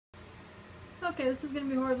okay, this is gonna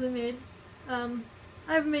be horribly made. I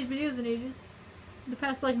haven't made videos in ages. The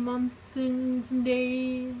past like month and some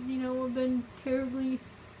days, you know, I've been terribly,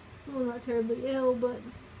 well, not terribly ill, but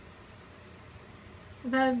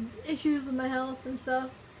I've had issues with my health and stuff.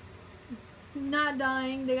 Not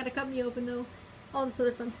dying, they gotta cut me open though. All this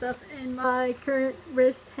other fun stuff. And my current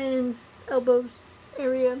wrist, hands, elbows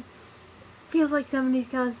area feels like somebody's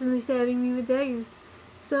constantly stabbing me with daggers.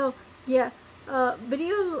 So, yeah,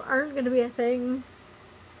 videos aren't gonna be a thing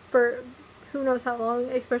for who knows how long,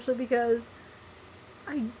 especially because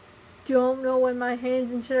I don't know when my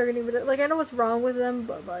hands and shit are gonna be, like, I know what's wrong with them,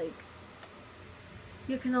 but, like,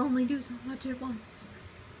 you can only do so much at once.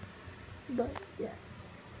 But, yeah.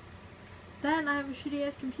 That and I have a shitty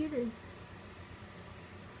ass computer.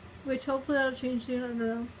 Which hopefully that'll change soon, I don't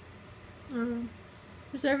know. I don't know.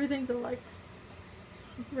 Just everything's alike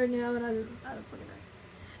right now, and I don't fucking know.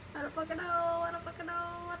 I don't fucking know. I don't fucking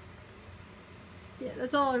know. Yeah,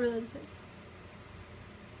 that's all I really have to say.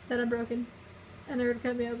 That I'm broken. And they're gonna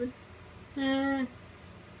cut me open. I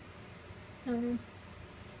don't know.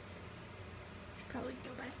 Should probably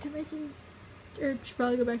go back to making, or should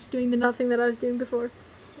probably go back to doing the nothing that I was doing before.